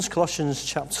Colossians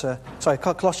chapter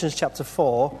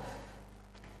 4,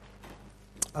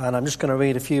 and I'm just going to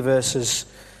read a few verses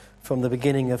from the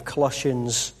beginning of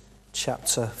Colossians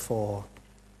chapter 4.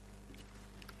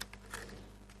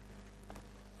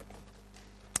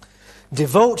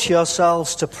 Devote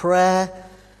yourselves to prayer,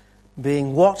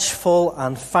 being watchful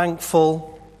and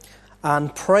thankful,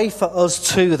 and pray for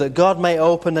us too, that God may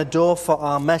open a door for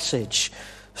our message,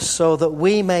 so that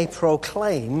we may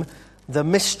proclaim the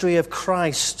mystery of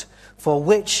Christ, for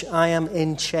which I am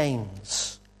in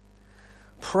chains.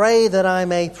 Pray that I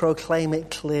may proclaim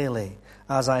it clearly,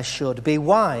 as I should. Be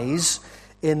wise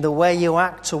in the way you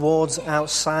act towards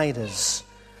outsiders.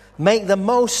 Make the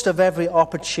most of every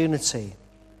opportunity.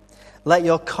 Let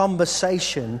your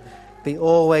conversation be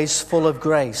always full of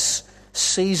grace,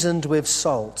 seasoned with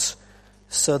salt,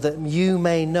 so that you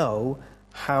may know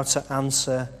how to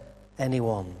answer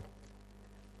anyone.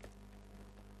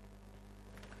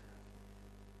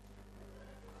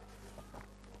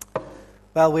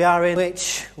 Well, we are in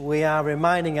which we are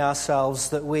reminding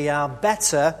ourselves that we are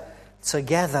better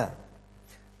together.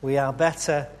 We are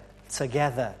better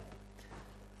together.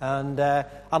 And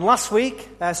last week,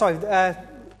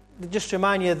 just to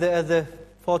remind you of the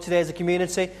 40 Days of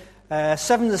Community, the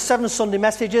seven Sunday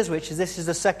messages, this is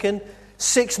the second,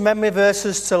 6 memory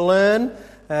verses to learn,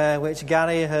 which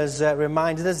Gary has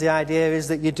reminded us. The idea is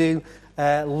that you do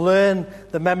learn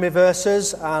the memory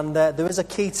verses, and there is a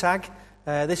key tag.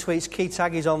 This week's key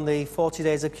tag is on the 40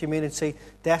 Days of Community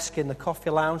desk in the coffee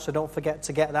lounge, so don't forget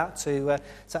to get that to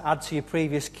add to your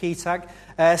previous key tag.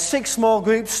 6 small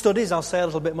group studies, I'll say a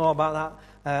little bit more about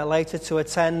that later, to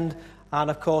attend, and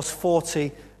of course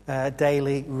 40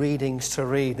 daily readings to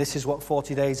read. This is what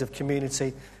 40 Days of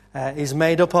Community is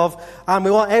made up of, and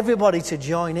we want everybody to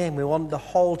join in. We want the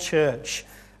whole church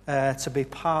to be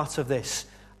part of this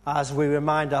as we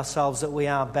remind ourselves that we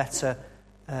are better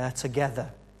together.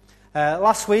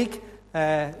 Last week,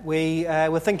 we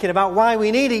were thinking about why we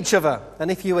need each other.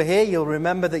 And if you were here, you'll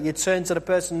remember that you turned to the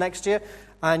person next to you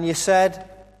and you said... Do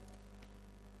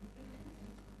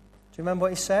you remember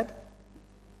what you said?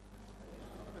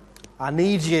 I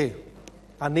need you.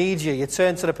 I need you. You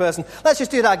turn to the person... Let's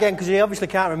just do that again, because you obviously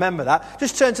can't remember that.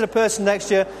 Just turn to the person next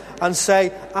to you and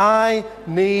say, I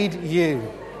need you.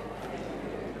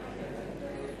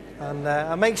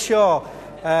 And make sure...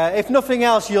 if nothing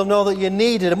else, you'll know that you're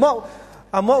needed. And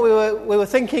what we were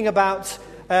thinking about,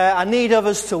 I need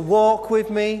others to walk with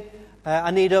me.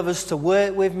 I need others to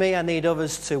work with me. I need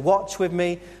others to watch with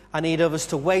me. I need others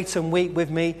to wait and weep with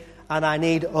me. And I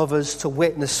need others to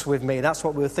witness with me. That's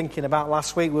what we were thinking about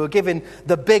last week. We were given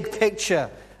the big picture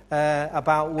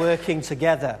about working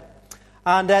together.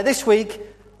 And this week,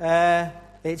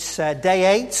 it's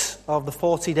day 8 of the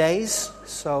 40 days.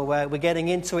 So we're getting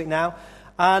into it now.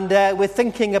 And we're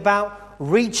thinking about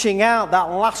reaching out, that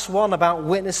last one about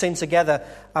witnessing together,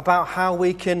 about how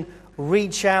we can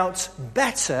reach out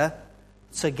better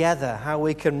together, how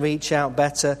we can reach out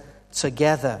better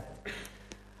together.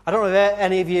 I don't know if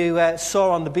any of you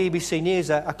saw on the BBC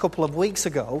News a couple of weeks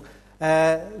ago,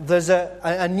 there's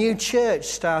a new church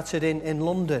started in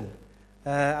London,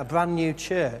 a brand new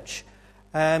church.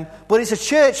 But it's a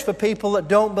church for people that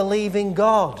don't believe in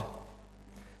God.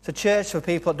 It's a church for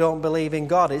people that don't believe in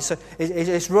God.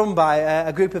 It's run by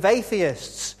a group of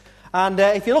atheists. And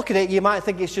if you look at it, you might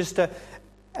think it's just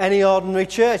any ordinary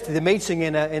church. They're meeting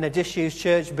in a disused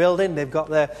church building. They've got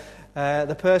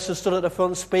the person stood at the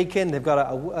front speaking. They've got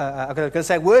I'm going to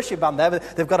say worship band there,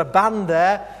 but they've got a band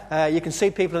there. You can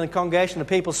see people in the congregation, the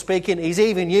people speaking. He's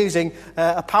even using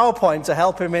a PowerPoint to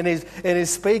help him in his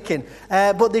speaking.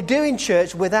 But they're doing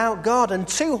church without God, and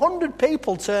 200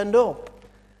 people turned up.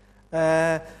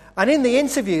 And in the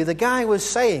interview, the guy was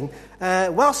saying,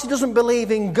 whilst he doesn't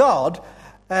believe in God,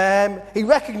 he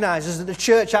recognises that the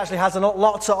church actually has a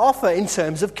lot to offer in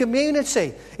terms of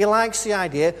community. He likes the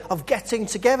idea of getting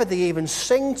together. They even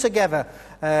sing together.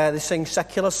 They sing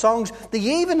secular songs. They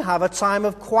even have a time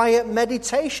of quiet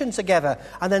meditation together.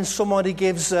 And then somebody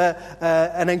gives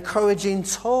an encouraging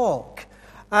talk.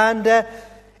 And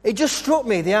it just struck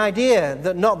me, the idea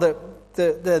that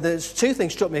there's 2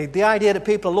 things struck me. The idea that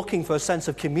people are looking for a sense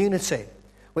of community,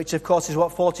 which of course is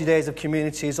what 40 Days of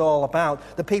Community is all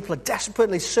about. The people are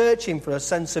desperately searching for a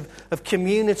sense of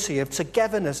community, of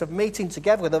togetherness, of meeting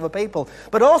together with other people.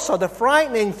 But also the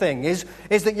frightening thing is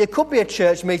that you could be a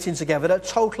church meeting together that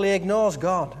totally ignores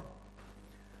God.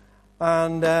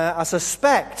 And I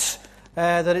suspect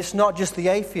that it's not just the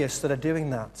atheists that are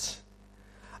doing that.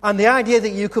 And the idea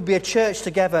that you could be a church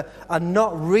together and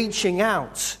not reaching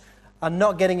out and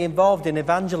not getting involved in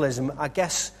evangelism, I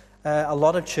guess a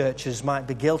lot of churches might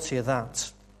be guilty of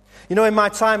that. You know, in my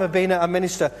time of being a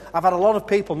minister, I've had a lot of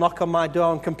people knock on my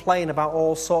door and complain about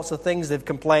all sorts of things. They've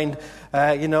complained,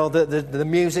 that the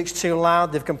music's too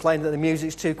loud. They've complained that the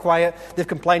music's too quiet. They've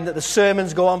complained that the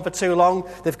sermons go on for too long.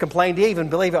 They've complained even,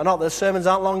 believe it or not, that the sermons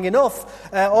aren't long enough.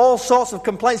 All sorts of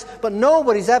complaints. But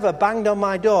nobody's ever banged on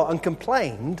my door and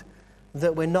complained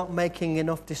that we're not making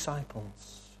enough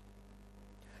disciples.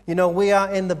 You know, we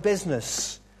are in the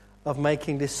business of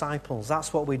making disciples.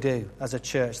 That's what we do as a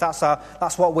church. That's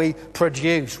what we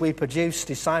produce. We produce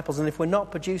disciples. And if we're not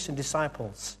producing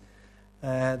disciples,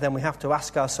 then we have to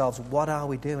ask ourselves, what are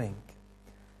we doing?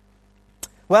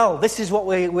 Well, this is what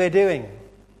we're doing.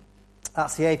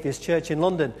 That's the Atheist Church in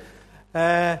London.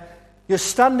 You're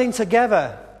standing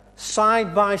together,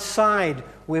 side by side,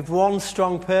 with one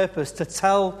strong purpose, to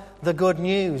tell the good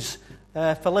news.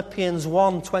 Philippians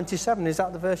 1:27. Is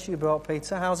that the verse you brought,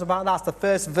 Peter? How's about that? That's the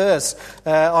first verse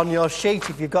on your sheet.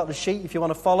 If you've got the sheet, if you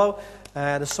want to follow,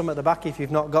 there's some at the back if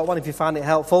you've not got one, if you find it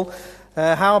helpful.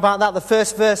 How about that? The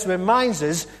first verse reminds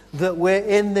us that we're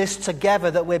in this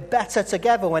together, that we're better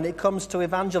together when it comes to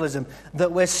evangelism,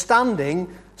 that we're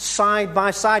standing side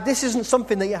by side. This isn't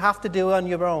something that you have to do on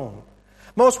your own.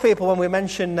 Most people, when we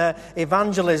mention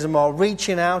evangelism or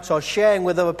reaching out or sharing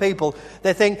with other people,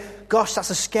 they think, gosh, that's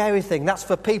a scary thing. That's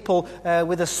for people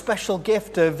with a special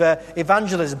gift of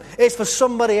evangelism. It's for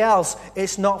somebody else.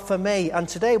 It's not for me. And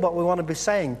today what we want to be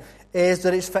saying is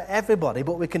that it's for everybody,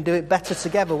 but we can do it better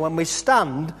together when we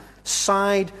stand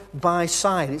side by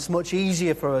side. It's much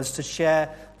easier for us to share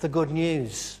the good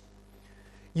news.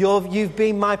 You've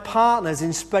been my partners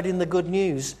in spreading the good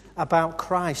news about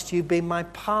Christ. You've been my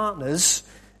partners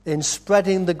in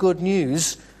spreading the good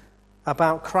news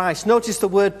about Christ. Notice the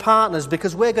word partners,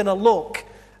 because we're going to look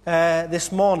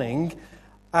this morning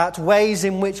at ways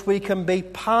in which we can be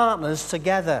partners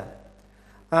together.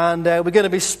 And we're going to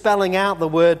be spelling out the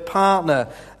word partner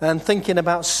and thinking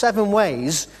about 7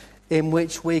 ways in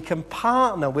which we can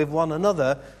partner with one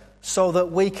another so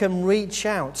that we can reach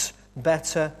out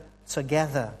better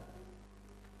together.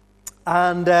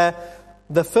 And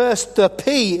the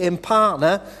P in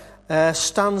partner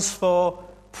stands for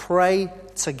pray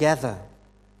together.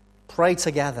 Pray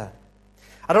together.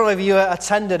 I don't know if you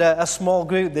attended a small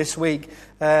group this week.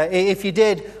 If you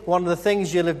did, one of the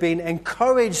things you'll have been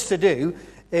encouraged to do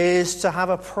is to have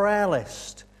a prayer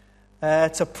list.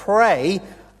 To pray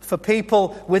for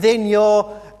people within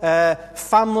your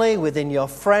family, within your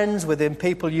friends, within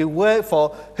people you work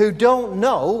for who don't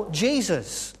know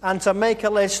Jesus. And to make a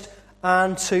list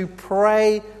and to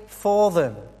pray for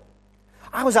them.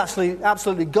 I was actually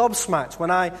absolutely gobsmacked when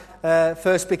I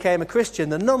first became a Christian.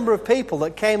 The number of people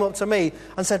that came up to me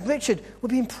and said, Richard,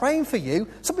 we've been praying for you.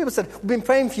 Some people said, we've been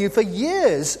praying for you for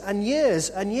years and years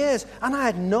and years. And I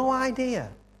had no idea.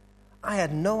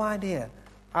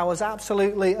 I was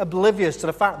absolutely oblivious to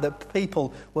the fact that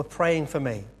people were praying for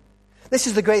me. This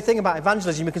is the great thing about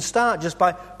evangelism. You can start just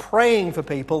by praying for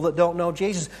people that don't know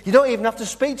Jesus. You don't even have to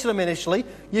speak to them initially.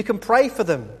 You can pray for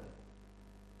them.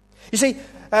 You see,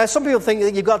 some people think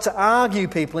that you've got to argue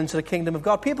people into the kingdom of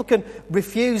God. People can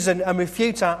refuse and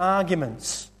refute our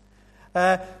arguments.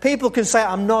 People can say,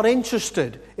 I'm not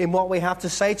interested in what we have to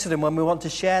say to them when we want to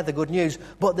share the good news,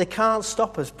 but they can't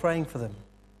stop us praying for them.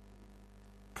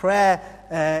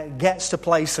 Prayer gets to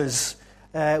places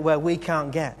where we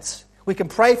can't get. We can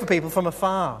pray for people from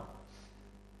afar.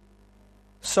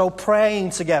 So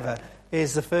praying together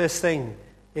is the first thing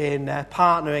in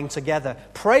partnering together.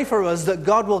 Pray for us that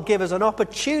God will give us an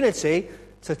opportunity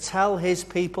to tell his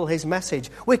people his message.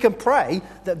 We can pray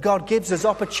that God gives us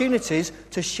opportunities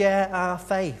to share our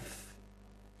faith.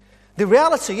 The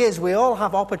reality is we all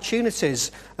have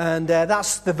opportunities, and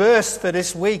that's the verse for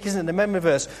this week, isn't it? The memory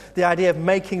verse, the idea of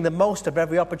making the most of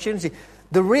every opportunity.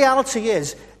 The reality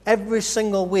is every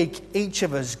single week each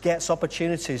of us gets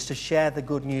opportunities to share the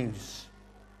good news.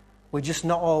 We're just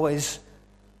not always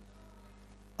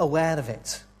aware of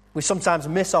it. We sometimes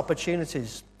miss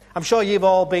opportunities. I'm sure you've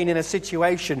all been in a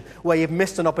situation where you've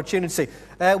missed an opportunity.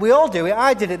 We all do it.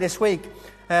 I did it this week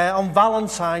on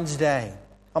Valentine's Day.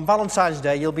 On Valentine's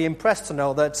Day, you'll be impressed to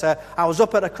know that I was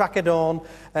up at a crack of dawn,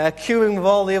 queuing with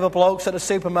all the other blokes at the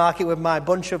supermarket with my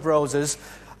bunch of roses,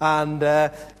 and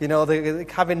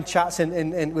having chats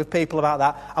with people about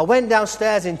that. I went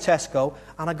downstairs in Tesco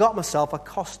and I got myself a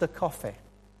Costa coffee.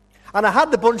 And I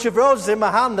had the bunch of roses in my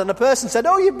hand, and the person said,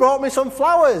 "Oh, you brought me some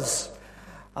flowers."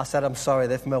 I said, "I'm sorry,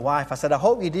 they're for my wife." I said, "I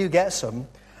hope you do get some."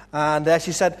 And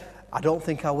she said, "I don't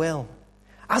think I will."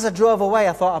 As I drove away,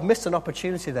 I thought, I've missed an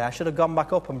opportunity there. I should have gone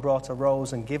back up and brought a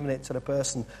rose and given it to the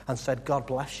person and said, "God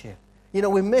bless you." You know,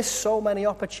 we miss so many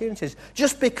opportunities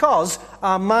just because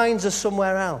our minds are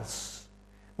somewhere else.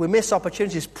 we miss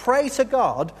opportunities. Pray to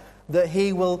God that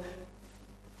he will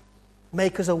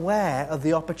make us aware of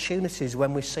the opportunities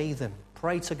when we see them.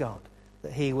 Pray to God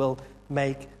that he will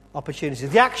make opportunities.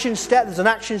 The action step, there's an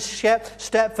action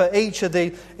step for each of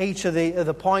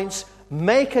the points.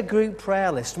 Make a group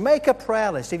prayer list. Make a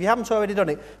prayer list. If you haven't already done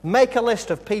it, make a list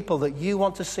of people that you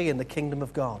want to see in the kingdom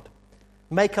of God.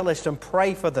 Make a list and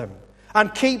pray for them.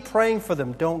 And keep praying for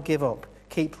them. Don't give up.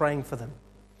 Keep praying for them.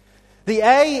 The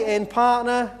A in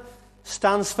partner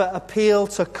stands for appeal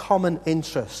to common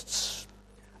interests.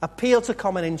 Appeal to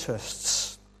common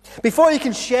interests. Before you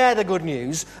can share the good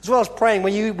news, as well as praying,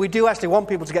 we do actually want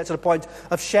people to get to the point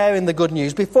of sharing the good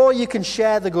news. Before you can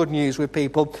share the good news with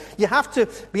people, you have to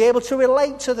be able to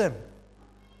relate to them.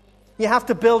 You have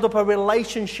to build up a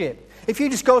relationship. If you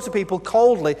just go to people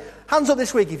coldly, hands up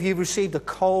this week if you've received a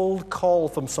cold call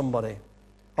from somebody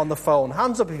on the phone.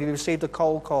 Hands up if you've received a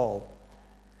cold call.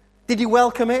 Did you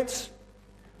welcome it?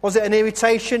 Was it an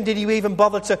irritation? Did you even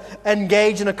bother to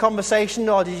engage in a conversation,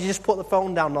 or did you just put the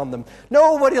phone down on them?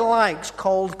 Nobody likes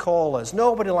cold callers.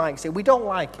 Nobody likes it. We don't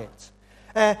like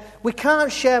it. We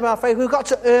can't share our faith. We've got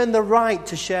to earn the right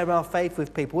to share our faith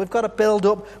with people. We've got to build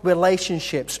up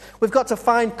relationships. We've got to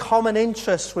find common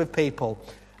interests with people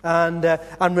and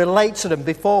relate to them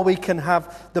before we can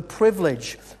have the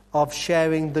privilege of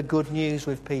sharing the good news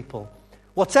with people.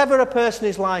 Whatever a person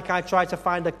is like, I try to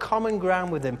find a common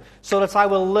ground with him so that I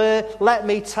will let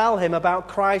me tell him about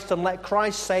Christ and let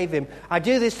Christ save him. I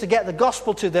do this to get the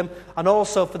gospel to them and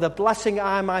also for the blessing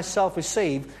I myself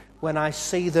receive when I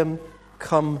see them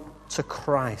come to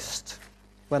Christ.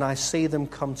 When I see them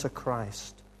come to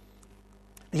Christ.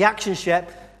 The action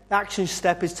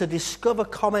step is to discover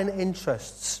common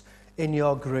interests in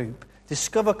your group.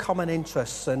 Discover common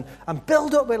interests and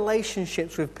build up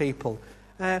relationships with people.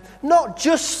 Not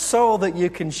just so that you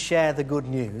can share the good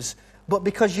news, but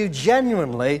because you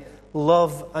genuinely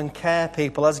love and care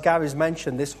people. As Gary's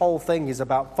mentioned, this whole thing is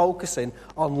about focusing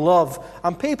on love.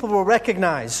 And people will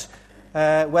recognize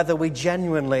whether we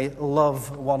genuinely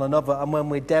love one another and when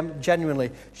we're genuinely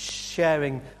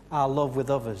sharing our love with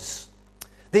others.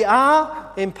 The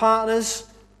R in partners,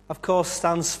 of course,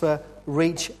 stands for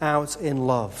reach out in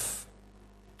love.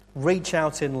 Reach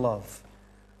out in love.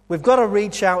 We've got to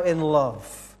reach out in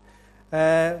love.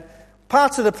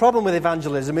 Part of the problem with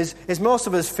evangelism is most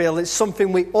of us feel it's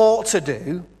something we ought to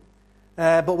do,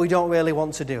 but we don't really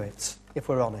want to do it, if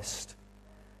we're honest.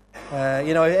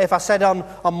 If I said on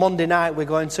Monday night we're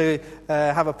going to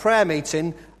have a prayer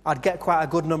meeting, I'd get quite a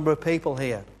good number of people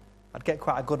here.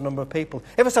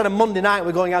 If I said on Monday night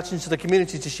we're going out into the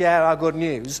community to share our good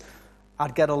news,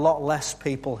 I'd get a lot less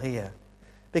people here.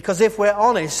 Because if we're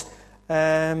honest,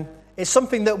 it's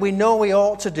something that we know we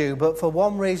ought to do, but for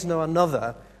one reason or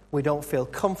another, we don't feel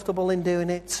comfortable in doing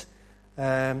it.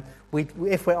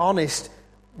 If we're honest,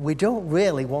 we don't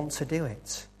really want to do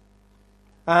it.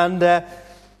 And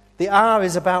the R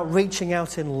is about reaching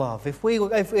out in love. If we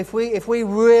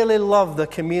really love the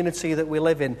community that we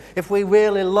live in, if we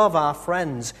really love our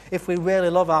friends, if we really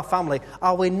love our family,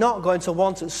 are we not going to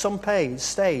want at some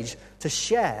stage to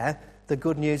share the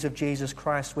good news of Jesus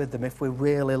Christ with them if we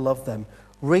really love them?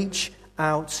 Reach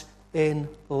out in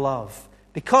love.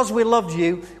 Because we loved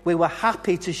you, we were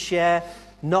happy to share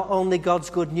not only God's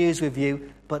good news with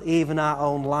you, but even our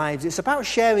own lives. It's about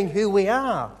sharing who we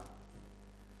are.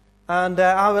 And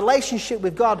our relationship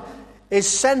with God is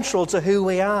central to who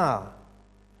we are.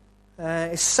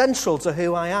 It's central to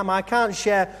who I am. I can't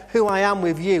share who I am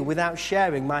with you without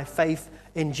sharing my faith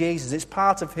in Jesus. It's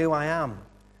part of who I am.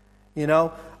 You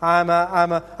know, I'm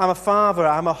a father,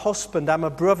 I'm a husband, I'm a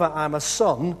brother, I'm a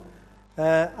son.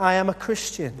 I am a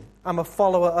Christian. I'm a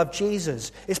follower of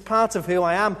Jesus. It's part of who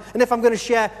I am. And if I'm going to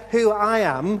share who I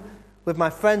am with my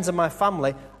friends and my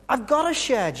family, I've got to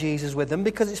share Jesus with them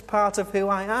because it's part of who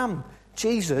I am.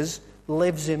 Jesus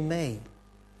lives in me.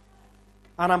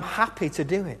 And I'm happy to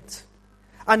do it.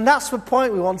 And that's the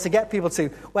point we want to get people to,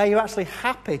 where you're actually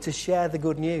happy to share the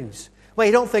good news. Where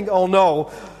you don't think, oh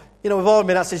no, you know, we've all been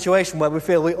in that situation where we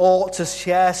feel we ought to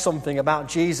share something about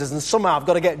Jesus, and somehow I've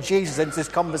got to get Jesus into this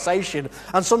conversation.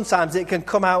 And sometimes it can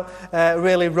come out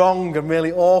really wrong and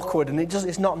really awkward, and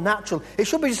it's not natural. It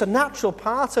should be just a natural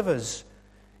part of us.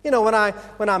 You know,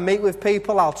 when I meet with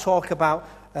people, I'll talk about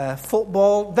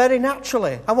football very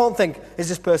naturally. I won't think, is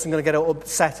this person going to get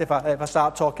upset if I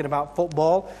start talking about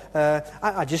football?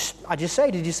 I just say,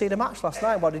 did you see the match last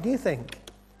night? What did you think?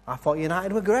 I thought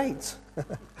United were great.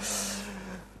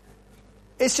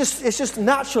 It's just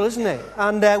natural, isn't it?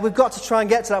 And we've got to try and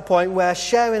get to that point where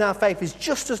sharing our faith is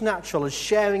just as natural as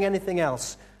sharing anything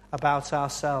else about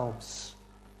ourselves.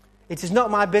 It is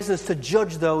not my business to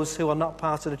judge those who are not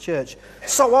part of the church.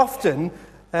 So often,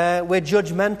 we're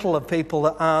judgmental of people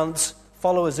that aren't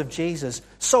followers of Jesus.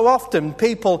 So often,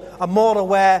 people are more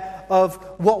aware of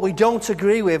what we don't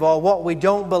agree with or what we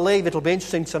don't believe. It'll be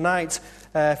interesting tonight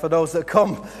for those that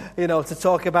come, to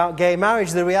talk about gay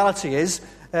marriage. The reality is,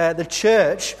 the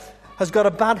church has got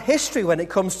a bad history when it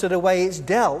comes to the way it's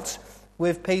dealt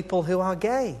with people who are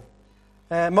gay.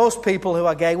 Most people who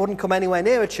are gay wouldn't come anywhere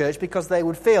near a church because they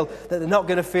would feel that they're not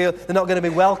going to be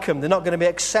welcomed, they're not going to be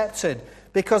accepted,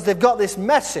 because they've got this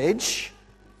message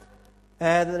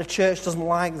that the church doesn't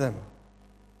like them.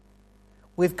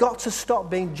 We've got to stop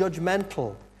being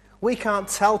judgmental. We can't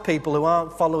tell people who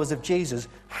aren't followers of Jesus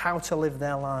how to live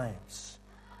their lives.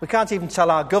 We can't even tell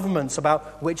our governments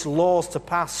about which laws to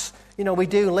pass. We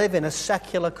do live in a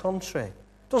secular country. It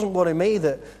doesn't worry me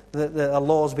that a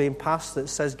law's being passed that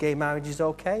says gay marriage is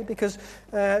okay, because,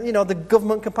 the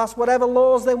government can pass whatever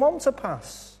laws they want to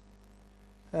pass.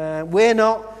 We're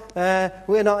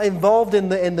not involved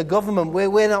in the government.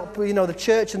 We're not. The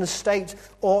church and the state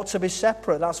ought to be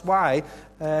separate. That's why,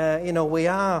 we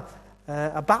are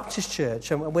a Baptist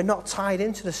church, and we're not tied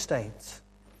into the state.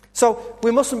 So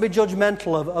we mustn't be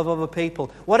judgmental of other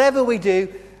people. Whatever we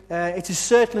do, it is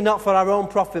certainly not for our own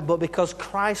profit, but because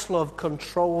Christ's love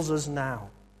controls us now.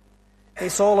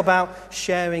 It's all about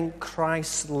sharing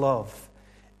Christ's love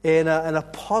in a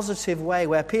positive way,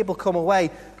 where people come away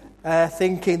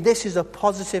thinking, this is a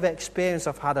positive experience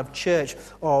I've had of church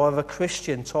or of a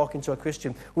Christian, talking to a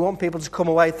Christian. We want people to come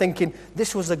away thinking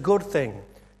this was a good thing,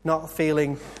 not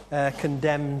feeling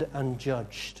condemned and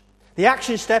judged. The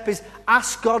action step is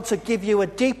ask God to give you a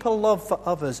deeper love for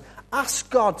others. Ask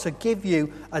God to give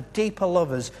you a deeper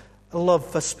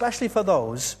love, especially for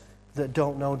those that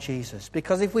don't know Jesus.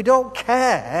 Because if we don't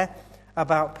care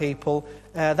about people,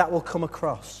 that will come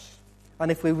across. And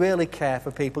if we really care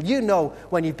for people,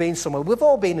 when you've been somewhere, we've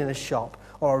all been in a shop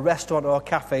or a restaurant or a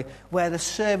cafe where the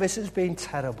service has been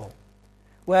terrible,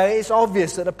 where it's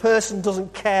obvious that a person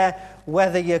doesn't care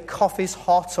whether your coffee's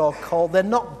hot or cold. They're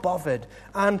not bothered.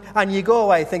 And you go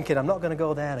away thinking, I'm not going to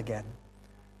go there again.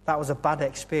 That was a bad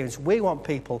experience. We want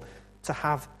people to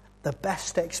have the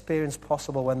best experience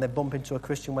possible when they bump into a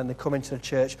Christian, when they come into the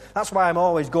church. That's why I'm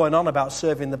always going on about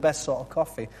serving the best sort of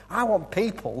coffee. I want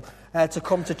people to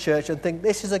come to church and think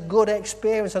this is a good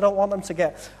experience. I don't want them to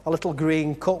get a little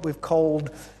green cup with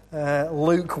cold,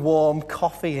 lukewarm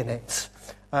coffee in it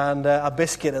and a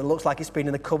biscuit that looks like it's been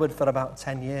in the cupboard for about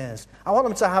 10 years. I want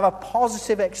them to have a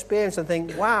positive experience and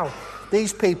think, wow,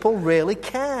 these people really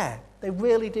care. They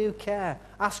really do care.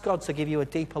 Ask God to give you a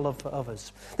deeper love for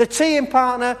others. The T in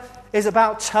partner is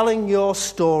about telling your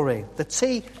story. The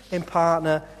T in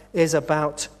partner is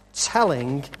about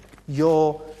telling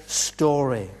your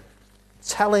story.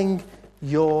 Telling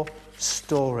your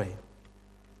story.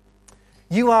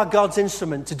 You are God's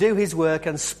instrument to do his work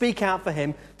and speak out for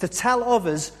him, to tell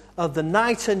others of the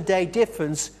night and day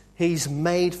difference he's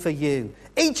made for you.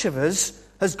 Each of us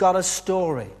has got a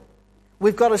story.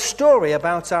 We've got a story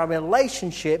about our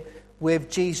relationship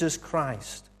with Jesus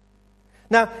Christ.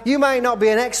 Now, you may not be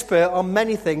an expert on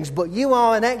many things, but you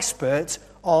are an expert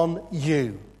on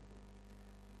you.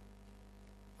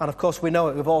 And of course, we know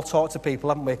it. We've all talked to people,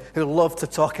 haven't we, who love to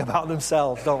talk about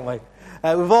themselves, don't we?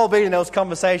 We've all been in those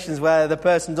conversations where the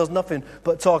person does nothing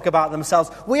but talk about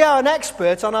themselves. We are an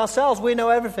expert on ourselves. We know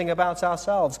everything about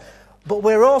ourselves. But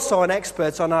we're also an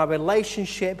expert on our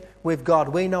relationship with God.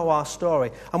 We know our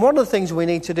story. And one of the things we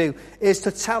need to do is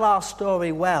to tell our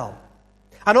story well.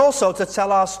 And also to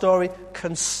tell our story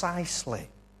concisely.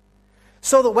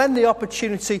 So that when the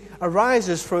opportunity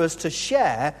arises for us to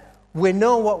share, we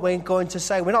know what we're going to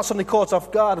say. We're not suddenly caught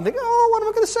off guard and think, oh, what am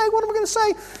I going to say? What am I going to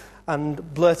say?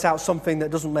 And blurt out something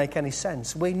that doesn't make any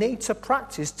sense. We need to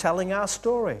practice telling our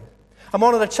story. And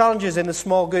one of the challenges in the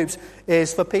small groups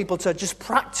is for people to just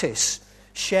practice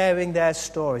sharing their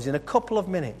stories in a couple of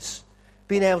minutes,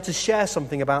 being able to share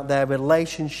something about their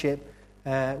relationship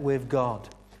with God.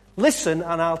 Listen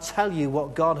and I'll tell you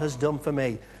what God has done for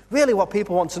me. Really what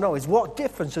people want to know is, what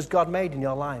difference has God made in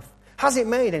your life? Has it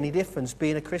made any difference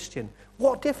being a Christian?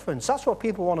 What difference? That's what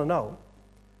people want to know.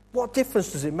 What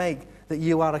difference does it make that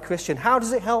you are a Christian? How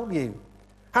does it help you?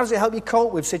 How does it help you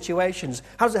cope with situations?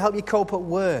 How does it help you cope at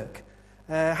work?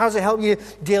 How does it help you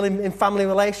deal in family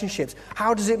relationships?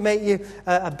 How does it make you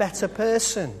a better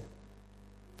person?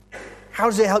 How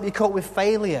does it help you cope with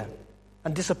failure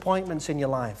and disappointments in your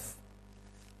life?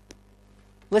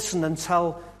 Listen and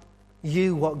tell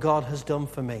you what God has done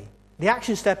for me. The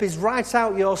action step is write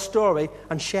out your story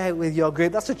and share it with your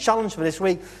group. That's a challenge for this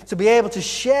week, to be able to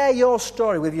share your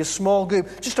story with your small group,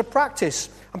 just to practice.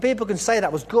 And people can say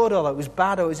that was good or that was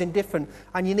bad or it was indifferent.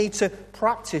 And you need to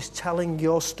practice telling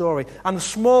your story. And the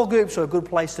small groups are a good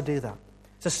place to do that.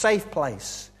 It's a safe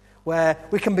place where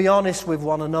we can be honest with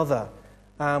one another.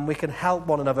 We can help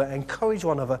one another, encourage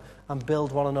one another, and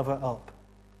build one another up.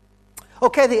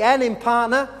 Okay, the N in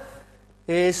partner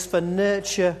is for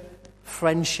nurture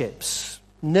friendships.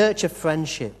 Nurture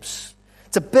friendships.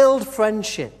 To build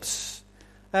friendships.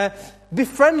 Be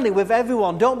friendly with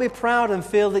everyone. Don't be proud and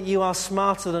feel that you are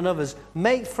smarter than others.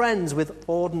 Make friends with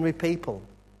ordinary people.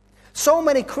 So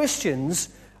many Christians,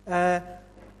 the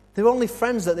only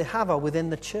friends that they have are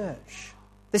within the church.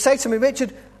 They say to me,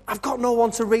 Richard, I've got no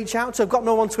one to reach out to. I've got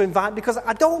no one to invite because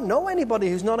I don't know anybody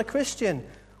who's not a Christian.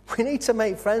 We need to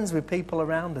make friends with people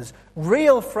around us.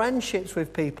 Real friendships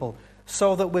with people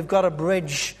so that we've got a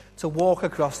bridge to walk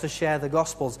across to share the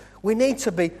Gospels. We need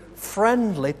to be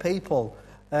friendly people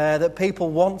that people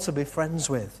want to be friends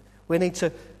with. We need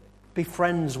to be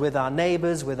friends with our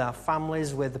neighbours, with our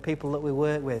families, with the people that we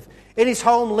work with. In his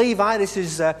home, Levi, this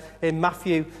is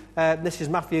Matthew,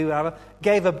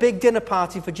 gave a big dinner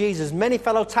party for Jesus. Many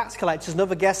fellow tax collectors and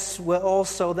other guests were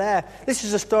also there. This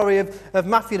is the story of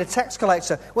Matthew, the tax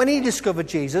collector. When he discovered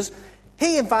Jesus,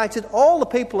 he invited all the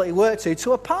people that he worked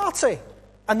to a party.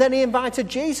 And then he invited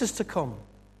Jesus to come.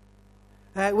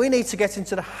 We need to get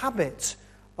into the habit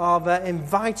of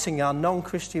inviting our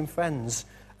non-Christian friends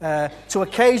to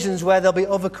occasions where there'll be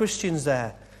other Christians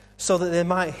there, so that they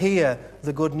might hear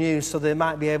the good news, so they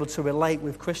might be able to relate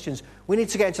with Christians. We need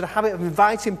to get into the habit of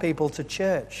inviting people to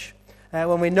church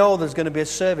when we know there's going to be a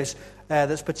service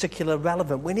that's particularly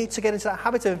relevant. We need to get into that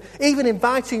habit of even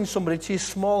inviting somebody to your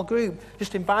small group,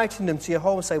 just inviting them to your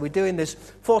home and say, we're doing this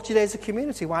 40 days of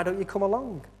community, why don't you come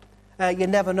along? You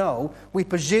never know. We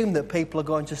presume that people are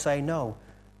going to say no.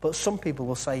 But some people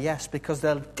will say yes because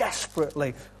they're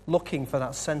desperately looking for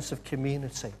that sense of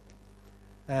community.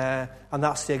 And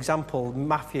that's the example,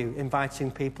 Matthew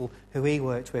inviting people who he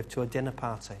worked with to a dinner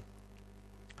party.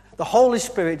 The Holy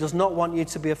Spirit does not want you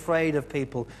to be afraid of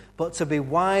people, but to be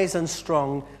wise and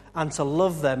strong and to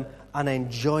love them and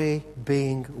enjoy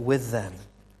being with them.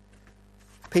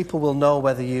 People will know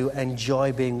whether you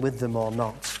enjoy being with them or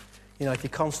not. You know, if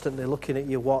you're constantly looking at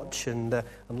your watch and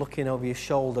looking over your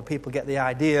shoulder, people get the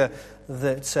idea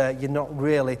that you're not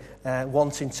really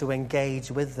wanting to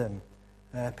engage with them.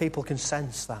 People can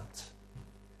sense that.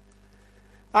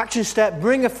 Action step,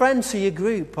 bring a friend to your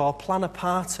group or plan a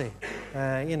party.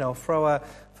 Throw a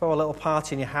little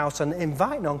party in your house and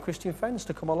invite non-Christian friends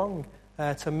to come along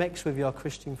to mix with your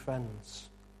Christian friends.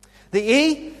 The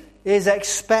E is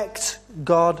expect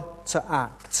God to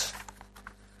act.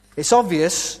 It's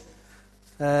obvious.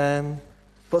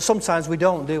 But sometimes we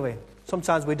don't, do we?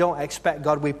 Sometimes we don't expect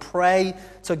God. We pray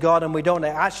to God and we don't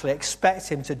actually expect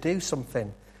him to do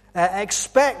something.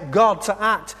 Expect God to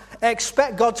act.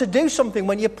 Expect God to do something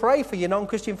when you pray for your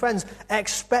non-Christian friends.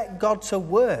 Expect God to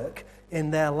work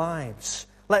in their lives.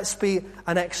 Let's be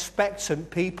an expectant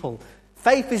people.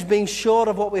 Faith is being sure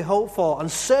of what we hope for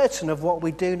and certain of what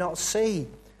we do not see,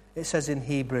 it says in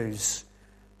Hebrews.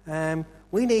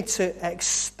 We need to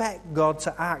expect God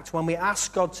to act when we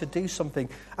ask God to do something.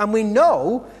 And we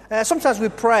know, sometimes we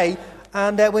pray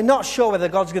and we're not sure whether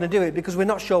God's going to do it because we're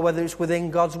not sure whether it's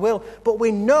within God's will. But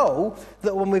we know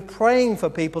that when we're praying for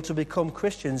people to become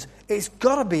Christians, it's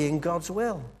got to be in God's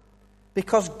will.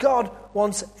 Because God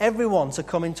wants everyone to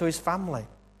come into his family.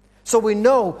 So we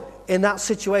know in that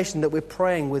situation that we're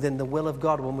praying within the will of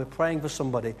God when we're praying for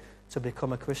somebody to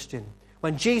become a Christian.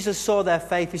 When Jesus saw their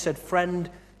faith, he said, "Friend,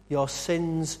 your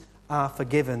sins are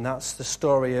forgiven." That's the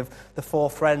story of the 4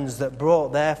 friends that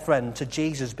brought their friend to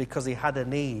Jesus because he had a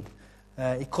need.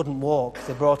 He couldn't walk.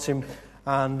 They brought him,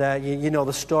 and you know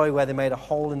the story where they made a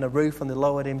hole in the roof and they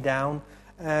lowered him down.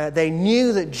 They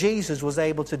knew that Jesus was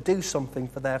able to do something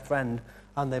for their friend,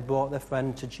 and they brought their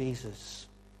friend to Jesus.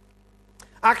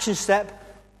 Action step,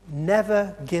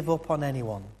 never give up on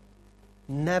anyone.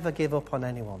 Never give up on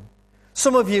anyone.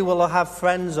 Some of you will have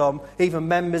friends or even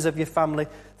members of your family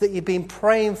that you've been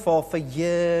praying for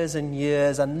years and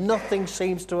years and nothing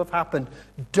seems to have happened.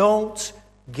 Don't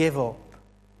give up.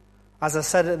 As I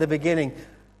said at the beginning,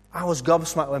 I was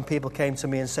gobsmacked when people came to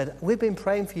me and said, "We've been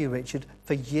praying for you, Richard,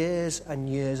 for years and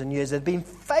years and years." They'd been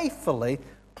faithfully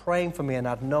praying for me and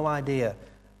had no idea.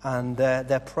 And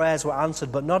their prayers were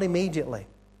answered, but not immediately.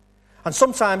 And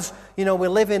sometimes, we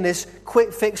live in this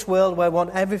quick fix world where we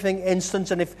want everything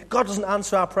instant. And if God doesn't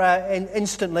answer our prayer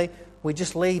instantly, we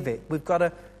just leave it. We've got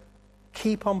to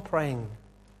keep on praying.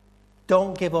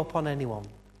 Don't give up on anyone.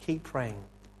 Keep praying.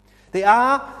 The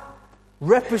R,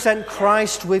 represent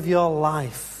Christ with your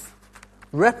life.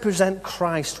 Represent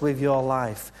Christ with your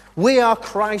life. We are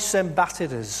Christ's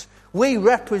ambassadors. We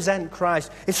represent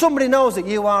Christ. If somebody knows that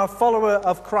you are a follower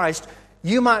of Christ,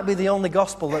 you might be the only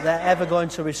gospel that they're ever going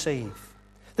to receive.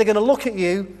 They're going to look at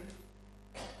you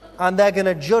and they're going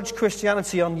to judge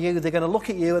Christianity on you. They're going to look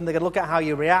at you and they're going to look at how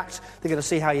you react. They're going to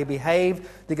see how you behave.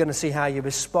 They're going to see how you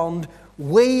respond.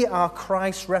 We are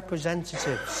Christ's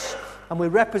representatives. And we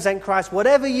represent Christ.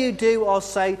 Whatever you do or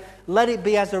say, let it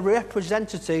be as a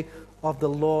representative of the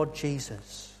Lord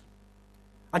Jesus.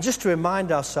 And just to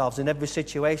remind ourselves in every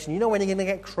situation, you know when you're going to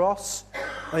get cross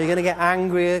or you're going to get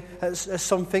angry at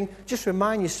something, just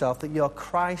remind yourself that you're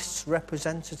Christ's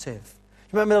representative.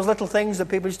 Remember those little things that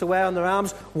people used to wear on their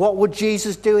arms? What would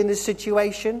Jesus do in this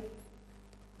situation?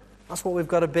 That's what we've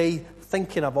got to be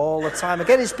thinking of all the time.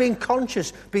 Again, it's being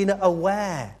conscious, being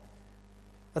aware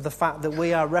of the fact that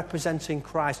we are representing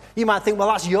Christ. You might think, well,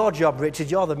 that's your job, Richard.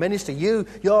 You're the minister.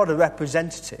 You're the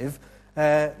representative.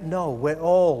 No, we're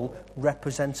all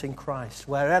representing Christ.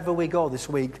 Wherever we go this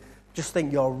week, just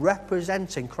think you're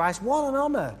representing Christ. What an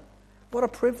honour. What a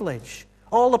privilege.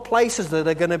 All the places that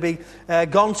are going to be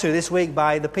gone to this week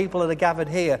by the people that are gathered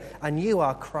here, and you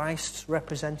are Christ's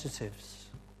representatives.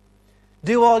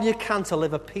 Do all you can to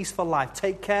live a peaceful life.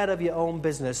 Take care of your own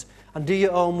business and do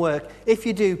your own work. If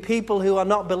you do, people who are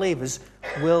not believers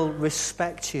will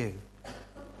respect you.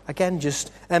 Again,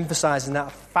 just emphasising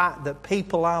that fact that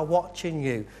people are watching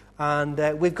you.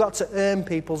 And we've got to earn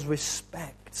people's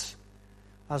respect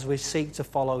as we seek to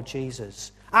follow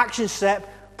Jesus. Action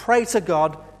step, pray to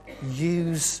God,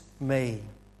 use me.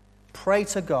 Pray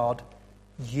to God,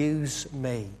 use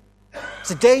me.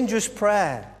 It's a dangerous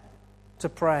prayer to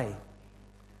pray.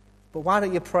 But why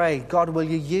don't you pray, God, will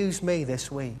you use me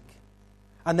this week?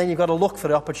 And then you've got to look for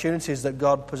the opportunities that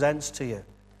God presents to you.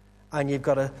 And you've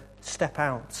got to step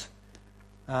out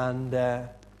and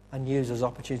use those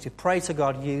opportunities. Pray to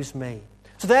God, use me.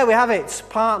 So there we have it,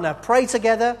 partner. Pray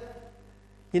together.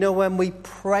 You know, when we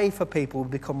pray for people, we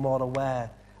become more aware.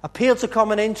 Appeal to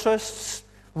common interests.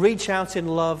 Reach out in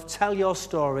love. Tell your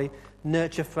story.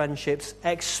 Nurture friendships.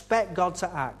 Expect God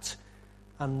to act.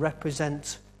 And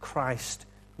represent Christ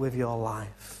with your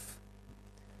life.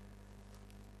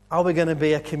 Are we going to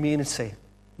be a community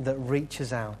that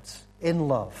reaches out in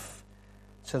love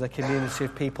to the community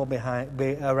of people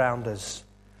around us?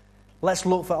 Let's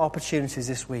look for opportunities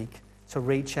this week to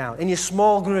reach out. In your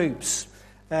small groups,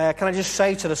 can I just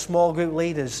say to the small group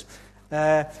leaders,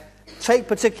 take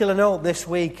particular note this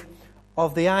week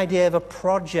of the idea of a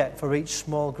project for each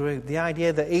small group. The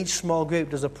idea that each small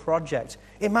group does a project.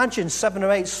 Imagine 7 or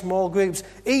 8 small groups,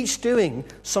 each doing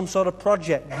some sort of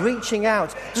project, reaching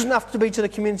out. It doesn't have to be to the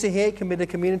community here. It can be the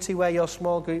community where your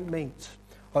small group meets.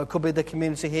 Or it could be the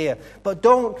community here. But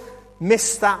don't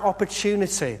miss that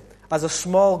opportunity as a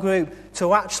small group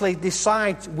to actually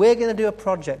decide we're going to do a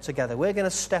project together. We're going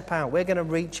to step out. We're going to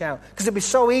reach out. Because it'd be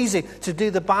so easy to do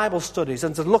the Bible studies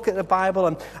and to look at the Bible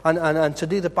and to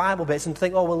do the Bible bits and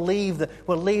think, oh, we'll leave the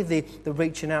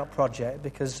reaching out project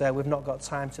because we've not got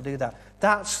time to do that.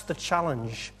 That's the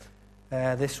challenge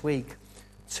this week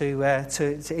to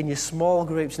in your small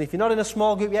groups. And if you're not in a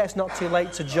small group yet, it's not too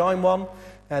late to join one.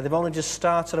 They've only just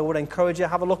started. I would encourage you,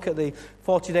 have a look at the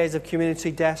 40 Days of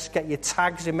Community desk, get your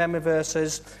tags in memory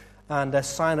verses, and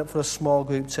sign up for a small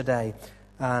group today.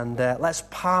 And let's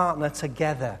partner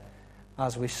together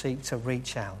as we seek to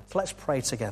reach out. Let's pray together.